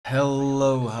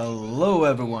Hello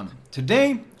everyone.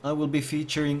 Today I will be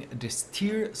featuring this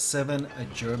Tier 7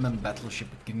 German battleship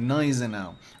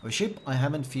Gneisenau, a ship I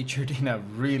haven't featured in a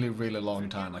really long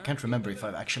time. I can't remember if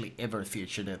I've actually ever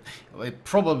featured it.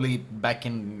 Probably back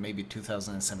in maybe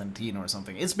 2017 or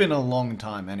something. It's been a long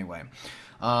time anyway.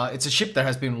 It's a ship that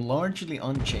has been largely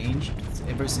unchanged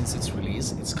ever since its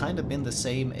release. It's kind of been the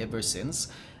same ever since,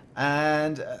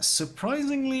 and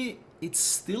surprisingly it's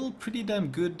still pretty damn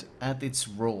good at its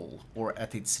role, or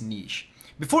at its niche.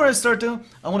 Before I start though,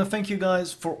 I want to thank you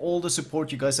guys for all the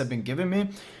support you guys have been giving me.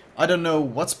 I don't know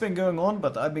what's been going on,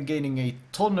 but I've been gaining a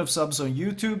ton of subs on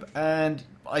YouTube, and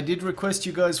I did request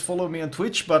you guys follow me on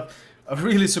Twitch, but a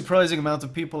really surprising amount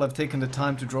of people have taken the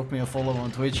time to drop me a follow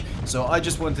on Twitch, so I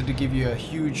just wanted to give you a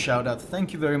huge shout out.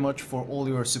 Thank you very much for all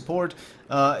your support.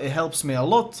 It helps me a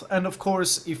lot, and of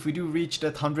course, if we do reach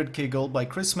that 100k goal by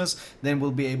Christmas, then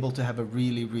we'll be able to have a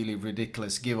really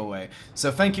ridiculous giveaway. So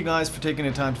thank you guys for taking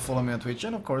the time to follow me on Twitch,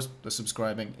 and of course, the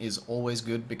subscribing is always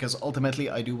good, because ultimately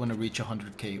I do want to reach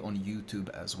 100k on YouTube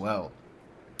as well.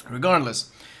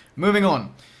 Regardless, moving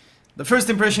on. The first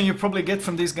impression you probably get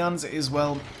from these guns is,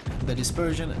 well, the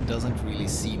dispersion doesn't really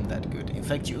seem that good. In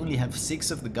fact, you only have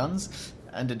 6 of the guns,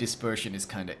 and the dispersion is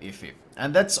kinda iffy.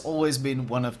 And that's always been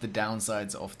one of the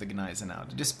downsides of the Gneisenau.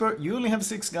 You only have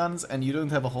 6 guns, and you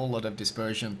don't have a whole lot of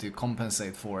dispersion to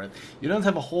compensate for it. You don't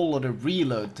have a whole lot of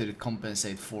reload to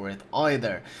compensate for it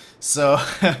either. So,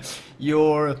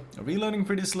 you're reloading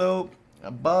pretty slow,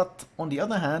 but on the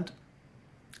other hand,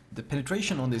 the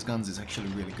penetration on these guns is actually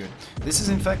really good. This is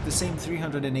in fact the same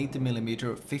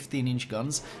 380mm 15-inch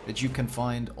guns that you can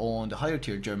find on the higher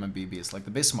tier German BBs like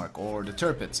the Bismarck or the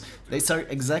Tirpitz. They are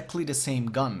exactly the same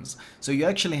guns, so you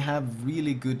actually have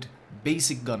really good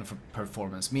basic gun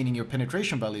performance, meaning your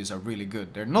penetration values are really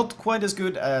good. They're not quite as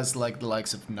good as like the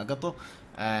likes of Nagato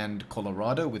and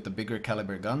Colorado with the bigger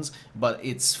caliber guns, but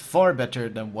it's far better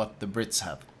than what the Brits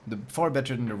have. Far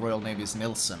better than the Royal Navy's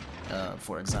Nelson,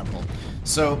 for example.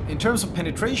 So, in terms of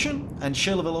penetration and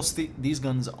shell velocity, these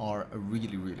guns are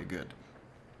really good.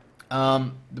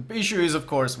 The issue is, of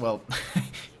course, well,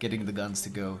 getting the guns to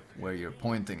go where you're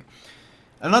pointing.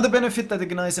 Another benefit that the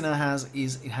Gneisenau has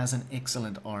is it has an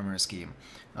excellent armor scheme.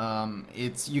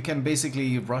 You can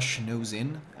basically rush nose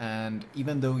in, and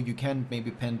even though you can maybe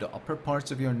pen the upper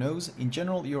parts of your nose, in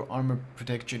general your armor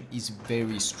protection is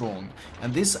very strong,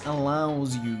 and this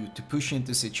allows you to push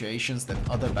into situations that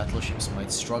other battleships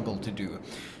might struggle to do.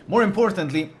 More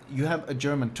importantly, you have a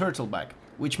German turtleback,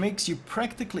 which makes you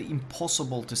practically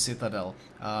impossible to citadel.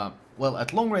 Well,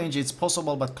 at long range it's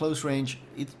possible, but close range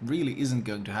it really isn't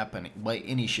going to happen by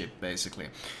any ship, basically.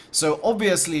 So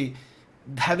obviously,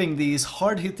 having these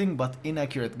hard-hitting but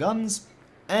inaccurate guns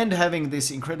and having this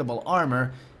incredible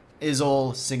armor is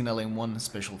all signaling one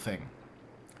special thing.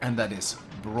 And that is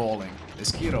brawling.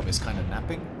 This Kirov is kind of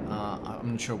napping.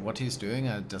 I'm not sure what he's doing.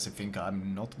 Does he think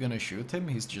I'm not gonna shoot him?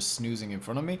 He's just snoozing in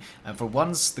front of me. And for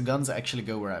once, the guns actually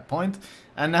go where I point.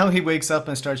 And now he wakes up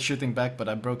and starts shooting back, but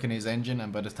I've broken his engine.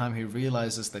 And by the time he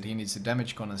realizes that he needs a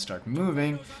damage con and start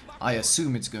moving, I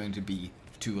assume it's going to be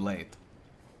too late.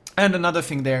 And another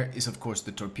thing there is, of course,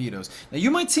 the torpedoes. Now, you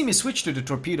might see me switch to the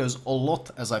torpedoes a lot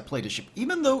as I play the ship,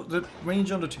 even though the range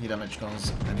on the damage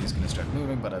guns, and he's going to start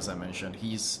moving, but as I mentioned,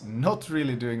 he's not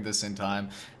really doing this in time,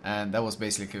 and that was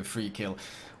basically a free kill.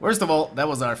 Worst of all, that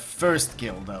was our first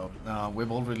kill, though.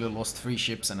 We've already lost 3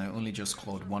 ships, and I only just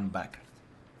clawed 1 back.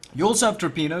 You also have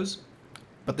torpedoes,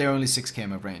 but they're only 6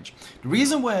 km of range. The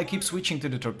reason why I keep switching to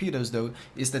the torpedoes, though,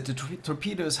 is that the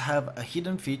torpedoes have a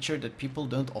hidden feature that people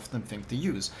don't often think to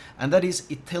use, and that is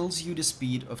it tells you the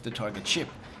speed of the target ship.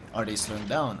 Are they slowing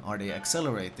down? Are they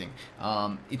accelerating?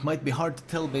 It might be hard to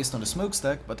tell based on the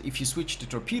smokestack, but if you switch to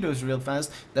torpedoes real fast,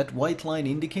 that white line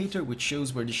indicator, which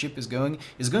shows where the ship is going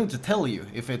to tell you.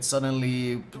 If it's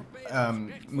suddenly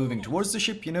moving towards the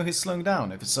ship, you know he's slowing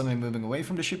down. If it's suddenly moving away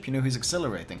from the ship, you know he's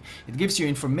accelerating. It gives you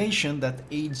information that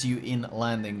aids you in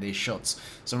landing these shots.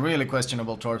 Some really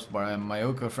questionable torps by my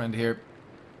Oko friend here.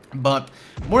 But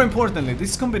more importantly,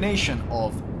 this combination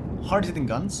of hard-hitting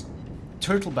guns,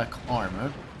 turtleback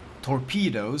armor,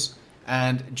 torpedoes,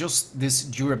 and just this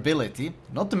durability,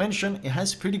 not to mention it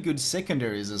has pretty good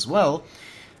secondaries as well,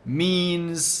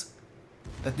 means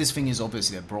that this thing is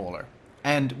obviously a brawler.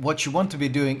 And what you want to be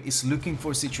doing is looking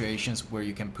for situations where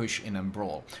you can push in and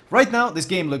brawl. Right now, this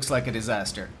game looks like a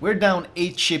disaster. We're down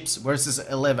 8 ships versus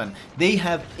 11. They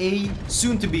have A,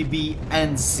 soon to be B,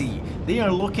 and C. They are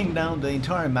locking down the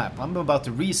entire map. I'm about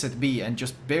to reset B and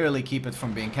just barely keep it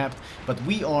from being capped, but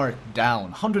we are down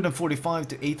 145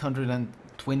 to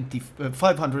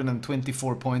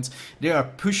 524 points. They are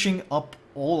pushing up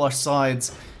all our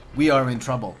sides. We are in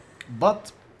trouble.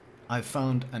 But I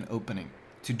found an opening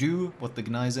to do what the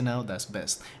Gneisenau does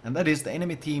best, and that is the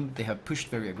enemy team, they have pushed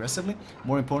very aggressively.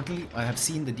 More importantly, I have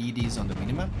seen the DDs on the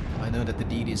minimap. I know that the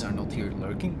DDs are not here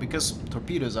lurking, because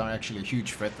torpedoes are actually a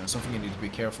huge threat and something you need to be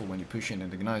careful when you push in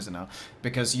the Gneisenau,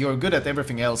 because you're good at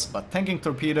everything else, but tanking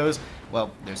torpedoes,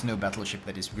 well, there's no battleship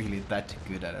that is really that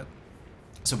good at it.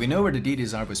 So we know where the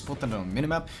DDs are, we spotted them on the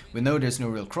minimap, we know there's no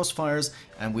real crossfires,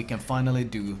 and we can finally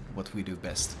do what we do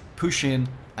best. Push in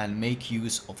and make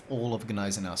use of all of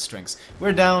Gneisenau's strengths.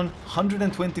 We're down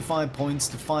 125 points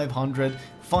to 500,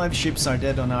 5 ships are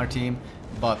dead on our team,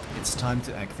 but it's time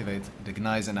to activate the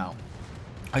Gneisenau.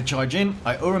 I charge in,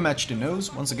 I overmatch the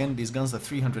nose. Once again, these guns are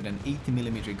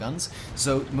 380mm guns,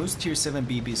 so most tier 7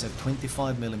 BBs have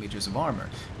 25mm of armor,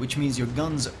 which means your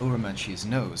guns overmatch his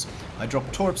nose. I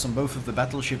drop torps on both of the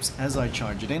battleships as I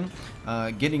charge it in,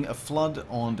 getting a flood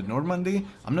on the Normandy.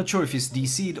 I'm not sure if he's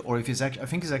DC'd or if he's actually, I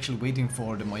think he's actually waiting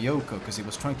for the Mayoko, because he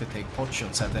was trying to take pot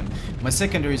shots at him. My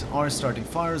secondaries are starting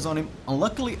fires on him.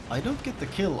 Unluckily, I don't get the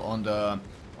kill on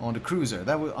the cruiser.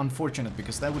 That was unfortunate,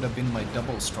 because that would have been my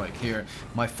double strike here.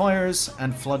 My fires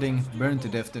and flooding burned to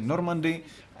death the Normandy,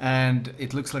 and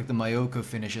it looks like the Mayoko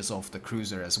finishes off the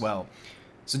cruiser as well.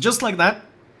 So just like that,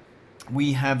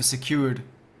 we have secured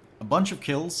a bunch of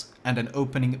kills and an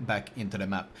opening back into the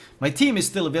map. My team is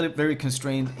still very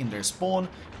constrained in their spawn,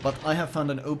 but I have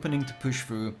found an opening to push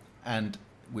through, and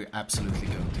we're absolutely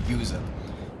going to use it.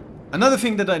 Another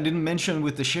thing that I didn't mention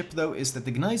with the ship, though, is that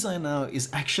the Gneisenau is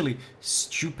actually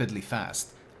stupidly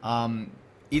fast.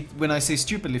 When I say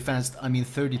stupidly fast, I mean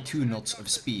 32 knots of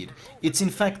speed. It's in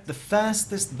fact the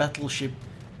fastest battleship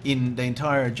in the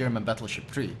entire German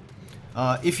battleship tree.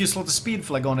 If you slot a speed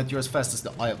flag on it, you're as fast as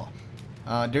the Iva.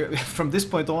 From this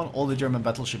point on, all the German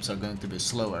battleships are going to be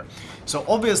slower. So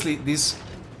obviously this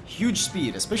huge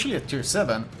speed, especially at tier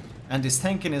 7, and this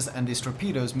tankiness and these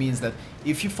torpedoes means that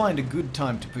if you find a good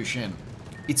time to push in,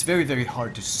 it's very, very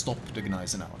hard to stop the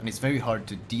Gneisenau, and it's very hard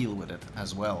to deal with it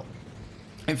as well.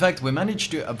 In fact, we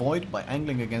managed to avoid by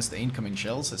angling against the incoming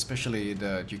shells, especially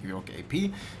the Duke of York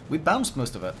AP. We bounced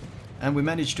most of it, and we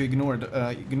managed to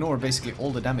ignore basically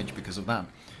all the damage because of that.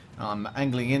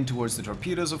 Angling in towards the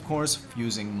torpedoes, of course,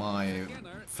 using my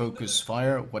focus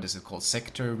fire, what is it called,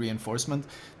 sector reinforcement,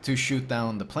 to shoot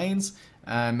down the planes,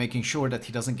 and making sure that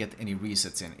he doesn't get any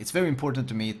resets in. It's very important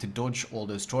to me to dodge all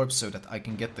those torps so that I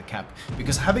can get the cap,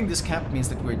 because having this cap means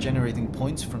that we're generating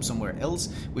points from somewhere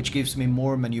else, which gives me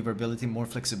more maneuverability, more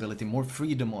flexibility, more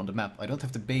freedom on the map. I don't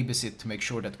have to babysit to make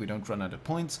sure that we don't run out of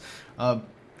points.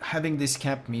 Having this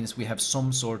cap means we have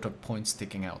some sort of points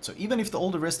sticking out. So even if all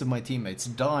the rest of my teammates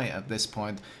die at this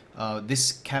point,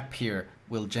 this cap here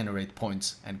will generate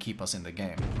points and keep us in the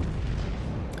game.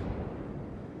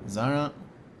 Zara,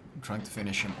 I'm trying to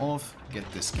finish him off, get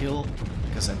this kill,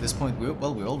 because at this point, we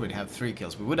already have 3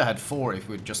 kills. We would have had 4 if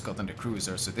we'd just gotten the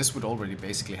cruiser, so this would already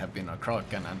basically have been a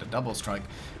Kraken and a double strike.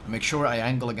 Make sure I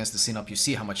angle against the Sinop. You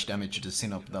see how much damage the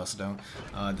Sinop does, though.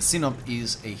 The Sinop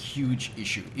is a huge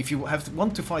issue. If you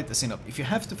want to fight the Sinop, if you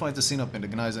have to fight the Sinop in the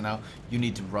Gneisenau, you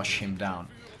need to rush him down.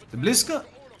 The Bliska,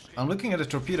 I'm looking at a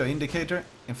torpedo indicator.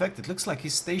 In fact, it looks like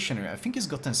he's stationary. I think he's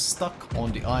gotten stuck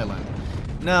on the island.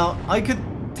 Now, I could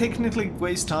technically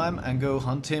waste time and go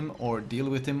hunt him or deal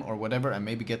with him or whatever and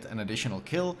maybe get an additional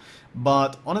kill,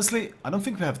 but honestly, I don't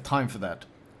think we have time for that.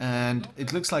 And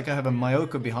it looks like I have a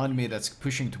Mayoko behind me that's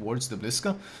pushing towards the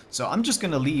Bliska, so I'm just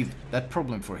gonna leave that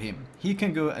problem for him. He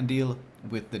can go and deal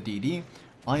with the DD.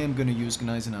 I am gonna use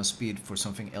Gneisenau speed for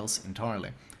something else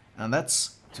entirely, and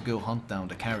that's to go hunt down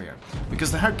the carrier, because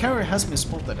the carrier has been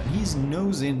spotted and he's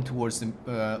nose in towards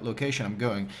the location I'm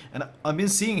going, and I've been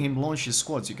seeing him launch his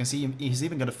squads. You can see him, he's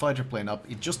even got a fighter plane up.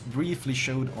 It just briefly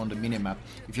showed on the minimap.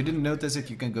 If you didn't notice it,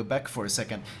 you can go back for a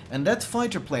second, and that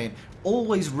fighter plane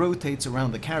always rotates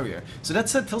around the carrier, so that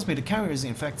tells me the carrier is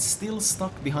in fact still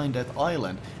stuck behind that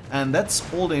island, and that's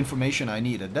all the information I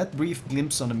needed. That brief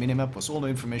glimpse on the minimap was all the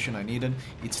information I needed.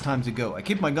 It's time to go. I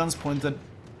keep my guns pointed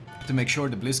to make sure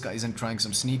the Bliska isn't trying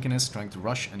some sneakiness, trying to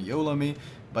rush and YOLO me,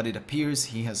 but it appears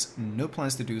he has no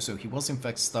plans to do so. He was in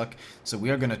fact stuck, so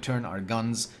we are going to turn our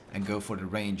guns and go for the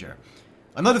Ranger.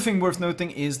 Another thing worth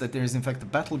noting is that there is in fact a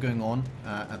battle going on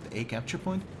at the A capture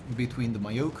point between the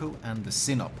Mayoko and the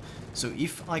Sinop. So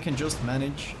if I can just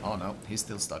manage... Oh no, he's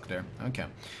still stuck there. Okay.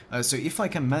 So if I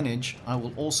can manage, I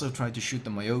will also try to shoot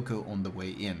the Mayoko on the way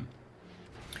in.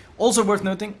 Also worth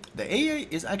noting, the AA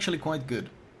is actually quite good.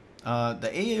 The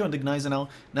AA on the Gneisenau,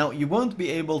 now you won't be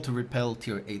able to repel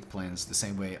tier 8 planes the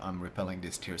same way I'm repelling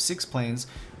these tier 6 planes,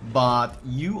 but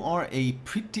you are a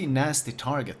pretty nasty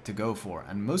target to go for,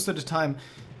 and most of the time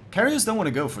carriers don't want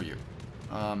to go for you.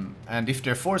 And if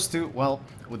they're forced to, well,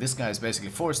 this guy is basically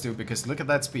forced to, because look at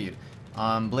that speed.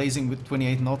 I'm blazing with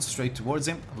 28 knots straight towards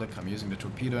him. Look, I'm using the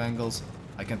torpedo angles.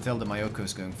 I can tell the Mayoko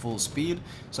is going full speed.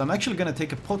 So I'm actually going to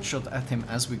take a pot shot at him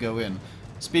as we go in.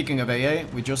 Speaking of AA,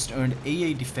 we just earned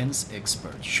AA Defense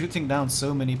Expert, shooting down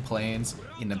so many planes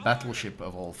in a battleship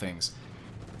of all things.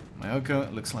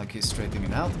 Mayoko looks like he's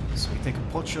straightening out, so we take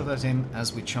a pot shot at him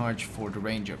as we charge for the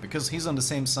Ranger, because he's on the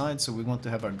same side, so we want to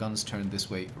have our guns turned this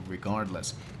way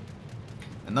regardless.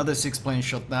 Another 6 planes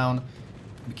shot down.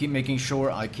 We keep making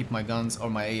sure I keep my guns or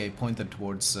my AA pointed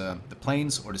towards the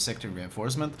planes or the sector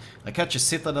reinforcement. I catch a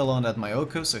Citadel on that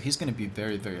Mayoko, so he's going to be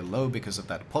very, very low because of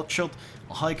that pot shot,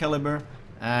 a high caliber,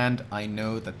 and I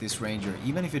know that this Ranger,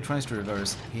 even if he tries to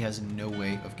reverse, he has no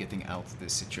way of getting out of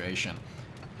this situation.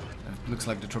 It looks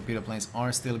like the torpedo planes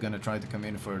are still going to try to come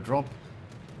in for a drop,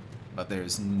 but there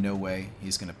is no way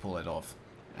he's going to pull it off.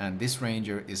 And this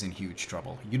Ranger is in huge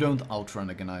trouble. You don't outrun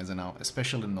a Gneisenau,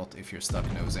 especially not if you're stuck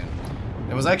nose in.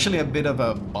 There was actually a bit of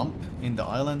a bump in the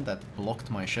island that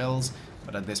blocked my shells,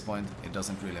 but at this point it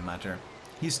doesn't really matter.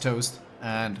 He's toast,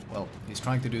 and, well, he's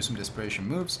trying to do some desperation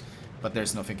moves, but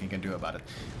there's nothing he can do about it.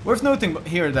 Worth noting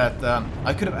here that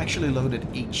I could have actually loaded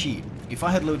HE. If I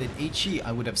had loaded HE,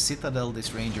 I would have Citadel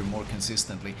this Ranger more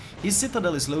consistently. His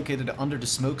Citadel is located under the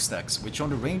smokestacks, which on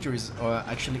the Ranger is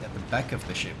actually at the back of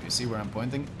the ship. You see where I'm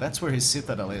pointing? That's where his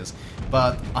Citadel is.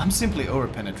 But I'm simply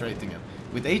over-penetrating him.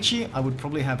 With HE, I would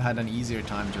probably have had an easier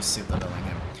time just Citadeling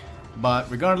him.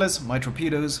 But regardless, my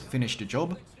torpedoes finish the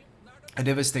job. A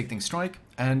devastating strike,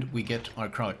 and we get our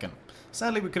Kraken.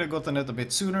 Sadly, we could have gotten it a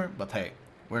bit sooner, but hey,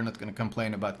 we're not going to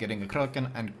complain about getting a Kraken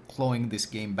and clawing this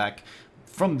game back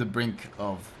from the brink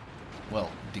of, well,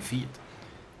 defeat.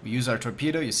 We use our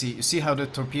torpedo. You see how the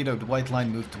torpedo, the white line,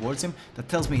 moved towards him? That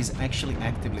tells me he's actually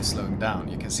actively slowing down.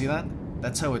 You can see that?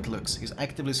 That's how it looks. He's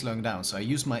actively slowing down. So I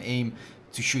use my aim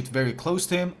to shoot very close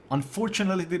to him.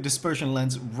 Unfortunately, the dispersion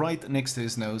lands right next to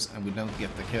his nose, and we don't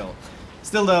get the kill.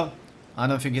 Still though, I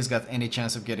don't think he's got any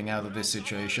chance of getting out of this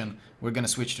situation. We're gonna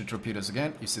switch to torpedoes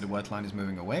again. You see the white line is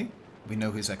moving away. We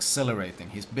know he's accelerating.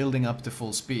 He's building up to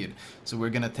full speed. So we're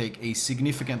gonna take a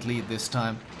significant lead this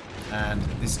time. And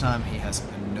this time he has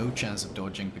no chance of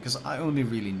dodging, because I only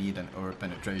really need an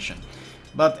over-penetration.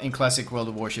 But in classic World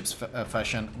of Warships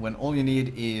fashion, when all you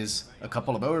need is a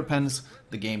couple of overpens,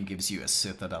 the game gives you a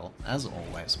Citadel, as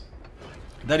always.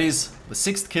 That is the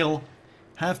 6th kill,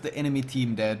 half the enemy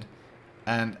team dead.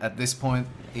 And at this point,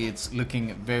 it's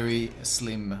looking very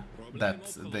slim that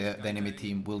the enemy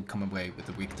team will come away with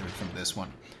the victory from this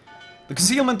one. The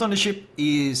concealment on the ship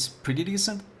is pretty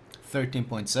decent,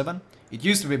 13.7. It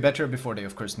used to be better before they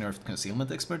of course nerfed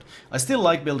Concealment Expert. I still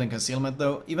like building concealment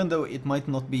though, even though it might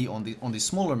not be on the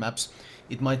smaller maps,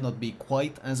 it might not be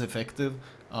quite as effective.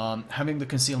 Having the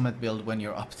concealment build when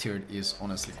you're up tiered is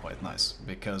honestly quite nice,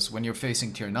 because when you're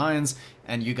facing tier 9s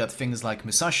and you got things like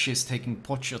Musashis taking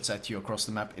pot shots at you across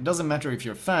the map, it doesn't matter if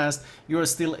you're fast, you are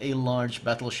still a large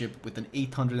battleship with an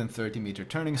 830 meter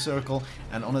turning circle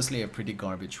and honestly a pretty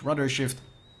garbage rudder shift.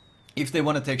 If they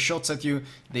want to take shots at you,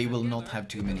 they will not have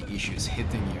too many issues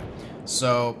hitting you.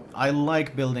 So I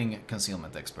like building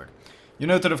Concealment Expert. You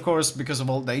noted, of course, because of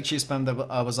all the HE spam that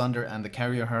I was under and the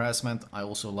carrier harassment, I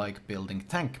also like building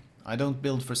tank. I don't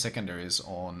build for secondaries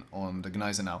on the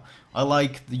Gneisenau. I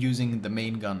like using the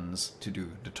main guns to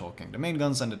do the talking. The main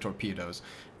guns and the torpedoes.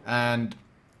 And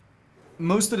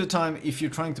most of the time, if you're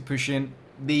trying to push in,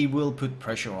 they will put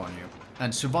pressure on you.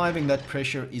 And surviving that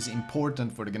pressure is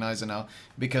important for the Gneisenau,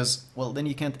 because, well, then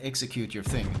you can't execute your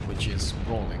thing, which is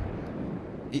brawling.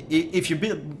 If you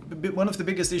build, one of the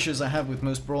biggest issues I have with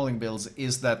most brawling builds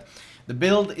is that the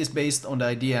build is based on the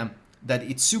idea that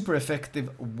it's super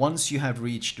effective once you have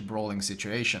reached the brawling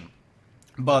situation.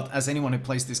 But as anyone who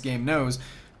plays this game knows,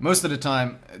 most of the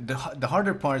time the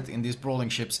harder part in these brawling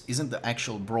ships isn't the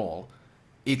actual brawl.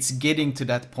 It's getting to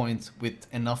that point with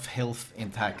enough health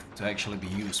intact to actually be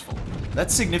useful.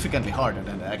 That's significantly harder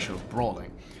than the actual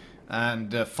brawling.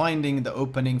 And finding the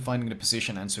opening, finding the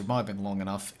position and surviving long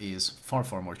enough is far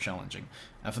more challenging.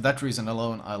 And for that reason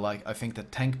alone, I think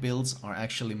that tank builds are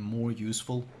actually more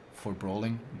useful for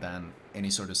brawling than any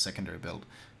sort of secondary build.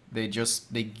 They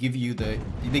give you the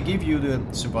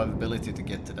survivability to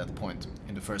get to that point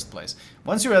in the first place.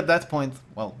 Once you're at that point,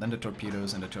 well, then the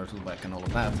torpedoes and the turtleback and all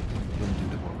of that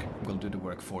will do the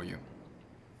work for you.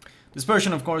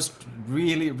 Dispersion, of course,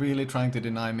 really trying to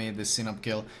deny me this Synop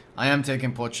kill. I am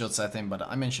taking pot shots at him, but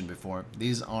I mentioned before,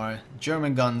 these are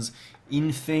German guns,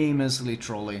 infamously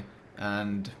trolly,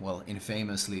 and, well,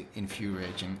 infamously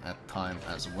infuriating at time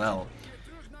as well.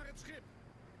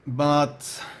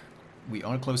 But we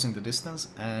are closing the distance,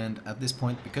 and at this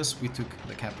point, because we took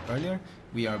the cap earlier,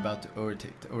 we are about to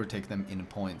overtake them in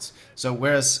points. So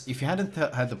whereas if you hadn't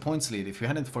had the points lead, if you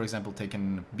hadn't, for example,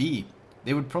 taken B,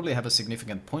 they would probably have a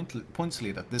significant points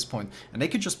lead at this point, and they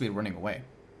could just be running away.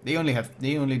 They only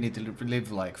need to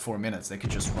live like 4 minutes. They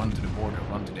could just run to the border,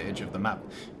 run to the edge of the map.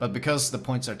 But because the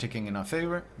points are ticking in our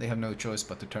favor, they have no choice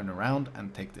but to turn around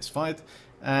and take this fight.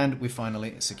 And we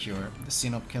finally secure the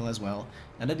Sinop kill as well,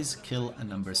 and that is kill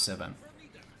number 7.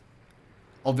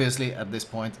 Obviously, at this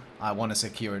point, I want to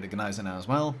secure the Gneisenau as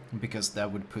well, because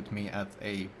that would put me at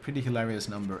a pretty hilarious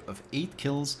number of 8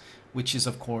 kills, which is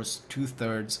of course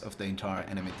 2/3 of the entire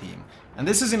enemy team. And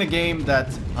this is in a game that,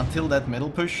 until that middle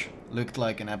push, looked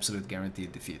like an absolute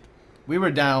guaranteed defeat. We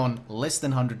were down less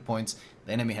than 100 points,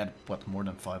 the enemy had, what, more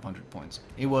than 500 points.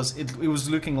 It was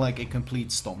looking like a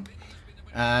complete stomp.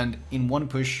 And in one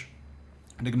push,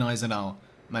 the Gneisenau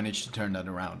managed to turn that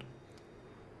around.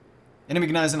 Enemy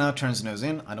Gneisenau turns nose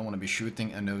in. I don't want to be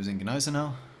shooting a nose in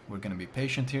Gneisenau. We're going to be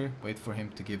patient here, wait for him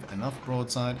to give enough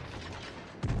broadside.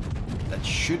 That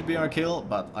should be our kill,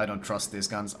 but I don't trust these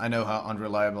guns. I know how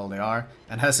unreliable they are,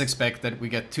 and as expected, we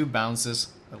get 2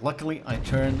 bounces. But luckily, I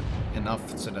turn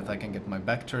enough so that I can get my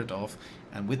back turret off,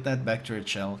 and with that back turret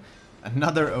shell,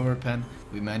 another overpen,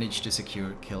 we managed to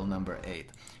secure kill number 8.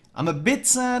 I'm a bit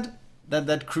sad that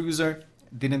that cruiser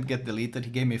didn't get deleted.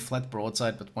 He gave me flat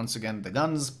broadside, but once again, the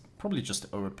guns probably just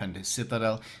overpenned his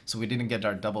citadel, so we didn't get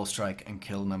our double strike and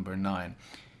kill number 9.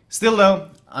 Still though,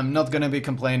 I'm not gonna be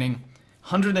complaining.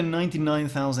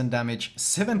 199,000 damage,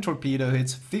 7 torpedo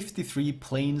hits, 53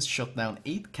 planes shot down,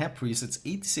 8 cap resets,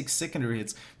 86 secondary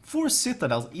hits, 4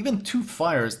 citadels, even 2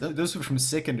 fires. Those were from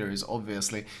secondaries,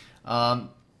 obviously.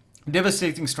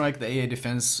 Devastating strike, the AA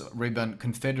defense ribbon,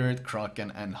 Confederate,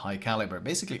 Kraken, and high caliber.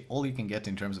 Basically all you can get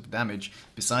in terms of damage,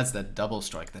 besides that double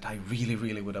strike that I really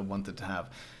would have wanted to have.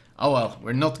 Oh well,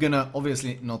 we're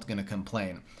obviously not gonna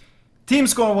complain. Team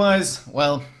score wise,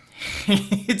 well,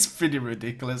 it's pretty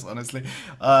ridiculous, honestly.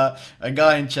 A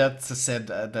guy in chat said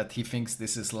that he thinks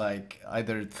this is like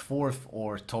either 4th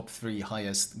or top 3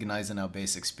 highest Gneisenau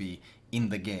base XP in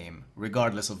the game,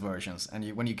 regardless of versions.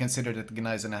 And when you consider that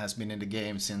Gneisenau has been in the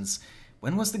game since...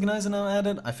 When was the Gneisenau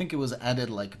added? I think it was added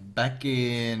like back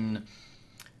in...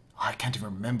 I can't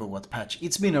even remember what patch.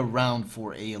 It's been around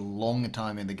for a long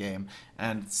time in the game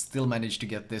and still managed to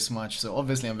get this much, so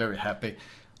obviously I'm very happy.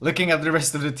 Looking at the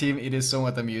rest of the team, it is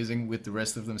somewhat amusing with the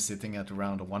rest of them sitting at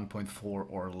around a 1.4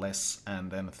 or less, and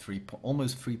then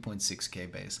almost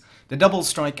 3.6k base. The double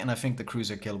strike and I think the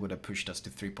cruiser kill would have pushed us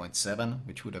to 3.7,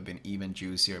 which would have been even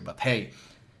juicier, but hey,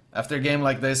 after a game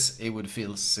like this, it would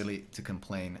feel silly to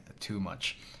complain too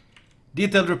much.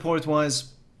 Detailed report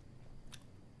wise,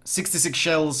 66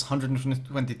 shells,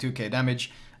 122k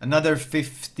damage, another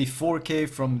 54k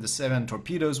from the 7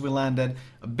 torpedoes we landed,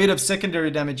 a bit of secondary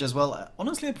damage as well,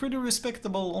 honestly a pretty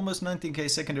respectable, almost 19k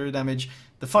secondary damage.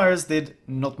 The fires did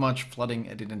not much, flooding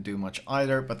it didn't do much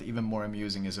either, but even more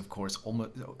amusing is of course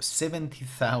almost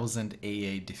 70,000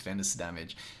 AA defense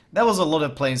damage. That was a lot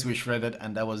of planes we shredded,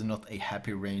 and that was not a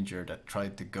happy ranger that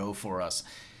tried to go for us.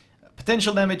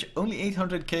 Potential damage only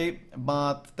 800k,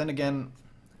 but then again,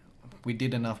 we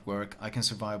did enough work. I can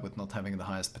survive with not having the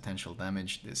highest potential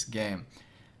damage this game.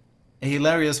 A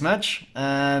hilarious match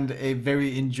and a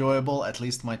very enjoyable, at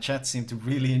least my chat seemed to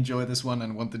really enjoy this one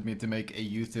and wanted me to make a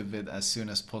YouTube vid as soon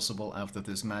as possible after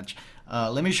this match.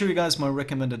 Let me show you guys my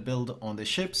recommended build on the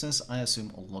ship, since I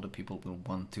assume a lot of people will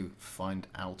want to find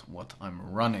out what I'm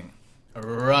running.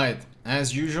 Alright,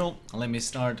 as usual, let me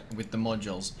start with the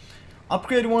modules.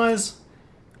 Upgrade wise,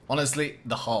 honestly,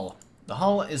 the hull. The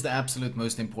hull is the absolute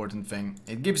most important thing.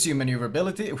 It gives you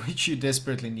maneuverability, which you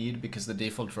desperately need because the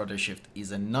default rudder shift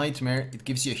is a nightmare. It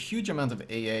gives you a huge amount of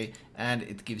AA, and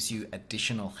it gives you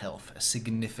additional health, a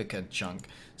significant chunk.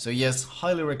 So yes,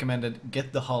 highly recommended,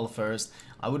 get the hull first.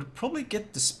 I would probably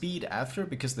get the speed after,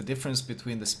 because the difference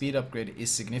between the speed upgrade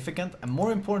is significant, and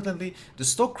more importantly, the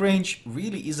stock range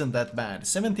really isn't that bad.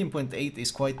 17.8 is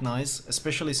quite nice,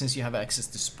 especially since you have access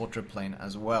to spotter plane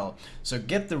as well. So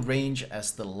get the range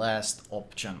as the last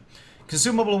option.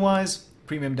 Consumable wise,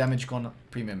 premium damage con,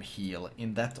 premium heal,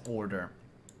 in that order.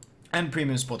 And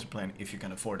premium spotter plane if you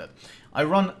can afford it. I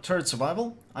run turret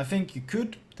survival. I think you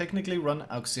could technically run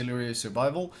auxiliary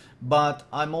survival, but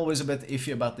I'm always a bit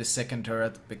iffy about this second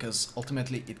turret because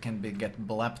ultimately it can get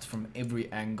blapped from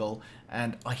every angle,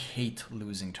 and I hate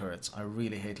losing turrets. I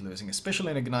really hate losing,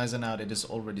 especially in a Gneisenau that is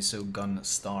already so gun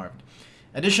starved.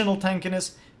 Additional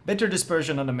tankiness, better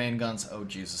dispersion on the main guns. Oh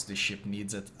Jesus, this ship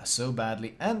needs it so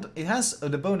badly. And it has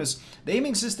the bonus. The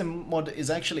aiming system mod is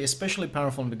actually especially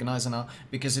powerful in the Gneisenau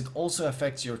because it also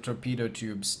affects your torpedo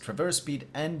tubes, traverse speed,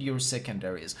 and your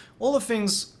secondaries. All the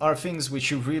things are things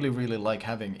which you really like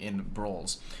having in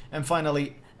brawls. And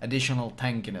finally, additional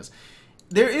tankiness.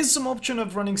 There is some option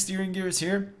of running steering gears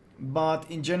here, but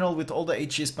in general, with all the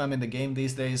HE spam in the game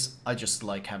these days, I just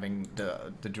like having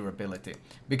the durability.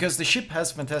 Because the ship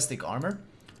has fantastic armor,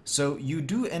 so you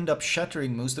do end up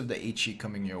shattering most of the HE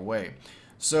coming your way.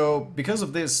 So because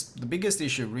of this, the biggest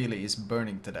issue really is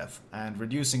burning to death, and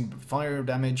reducing fire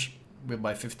damage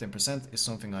by 15% is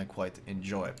something I quite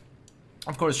enjoy.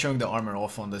 Of course, showing the armor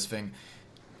off on this thing,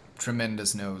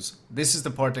 tremendous nose. This is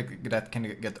the part that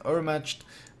can get overmatched,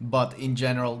 but in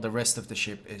general the rest of the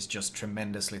ship is just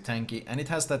tremendously tanky, and it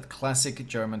has that classic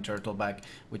German turtleback,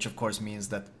 which of course means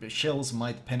that shells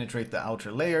might penetrate the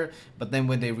outer layer, but then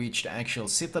when they reach the actual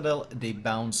citadel they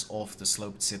bounce off the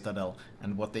sloped citadel,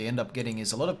 and what they end up getting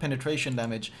is a lot of penetration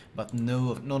damage, but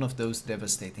none of those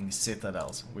devastating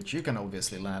citadels, which you can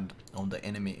obviously land on the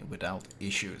enemy without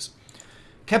issues.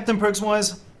 Captain perks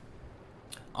wise,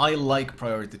 I like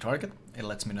priority target. It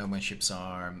lets me know when ships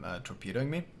are torpedoing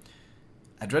me.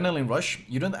 Adrenaline rush.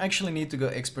 You don't actually need to go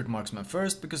expert marksman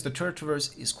first because the turret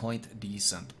traverse is quite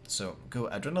decent. So go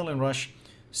adrenaline rush,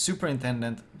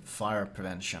 superintendent, fire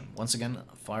prevention. Once again,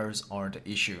 fires are the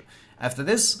issue. After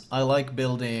this, I like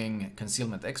building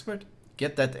concealment expert.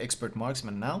 Get that expert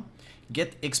marksman now.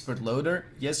 Get expert loader.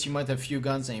 Yes, you might have few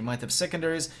guns and you might have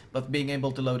secondaries, but being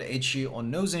able to load HE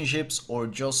on nosing ships or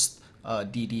just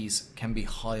DDs can be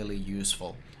highly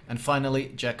useful. And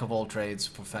finally, jack of all trades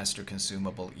for faster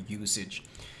consumable usage.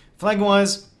 Flag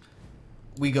wise,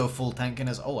 we go full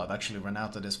tankiness. Oh, I've actually run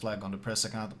out of this flag on the press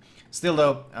account. Still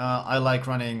though, I like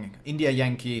running India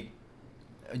Yankee,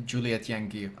 Juliet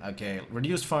Yankee. Okay,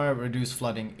 reduced fire, reduced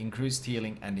flooding, increased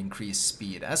healing, and increased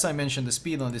speed. As I mentioned, the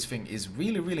speed on this thing is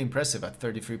really impressive at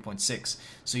 33.6,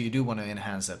 so you do want to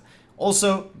enhance it.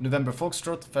 Also, November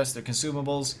Foxtrot, faster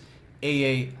consumables,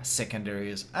 AA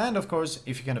secondaries, and of course,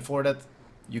 if you can afford it,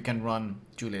 you can run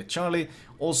Juliet Charlie.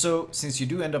 Also, since you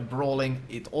do end up brawling,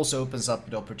 it also opens up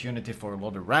the opportunity for a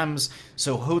lot of rams,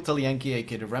 so Hotel Yankee,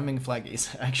 aka the ramming flag, is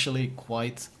actually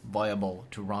quite viable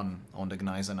to run on the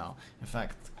Gneisenau. In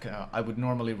fact, I would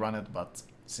normally run it, but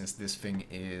since this thing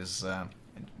is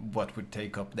what would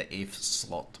take up the 8th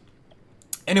slot.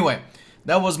 Anyway,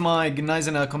 that was my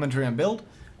Gneisenau commentary and build.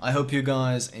 I hope you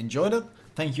guys enjoyed it.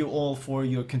 Thank you all for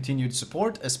your continued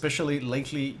support, especially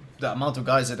lately. The amount of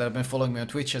guys that have been following me on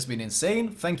Twitch has been insane.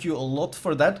 Thank you a lot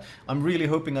for that. I'm really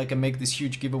hoping I can make this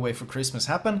huge giveaway for Christmas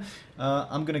happen.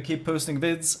 I'm gonna keep posting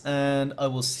vids, and I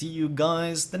will see you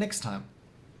guys the next time.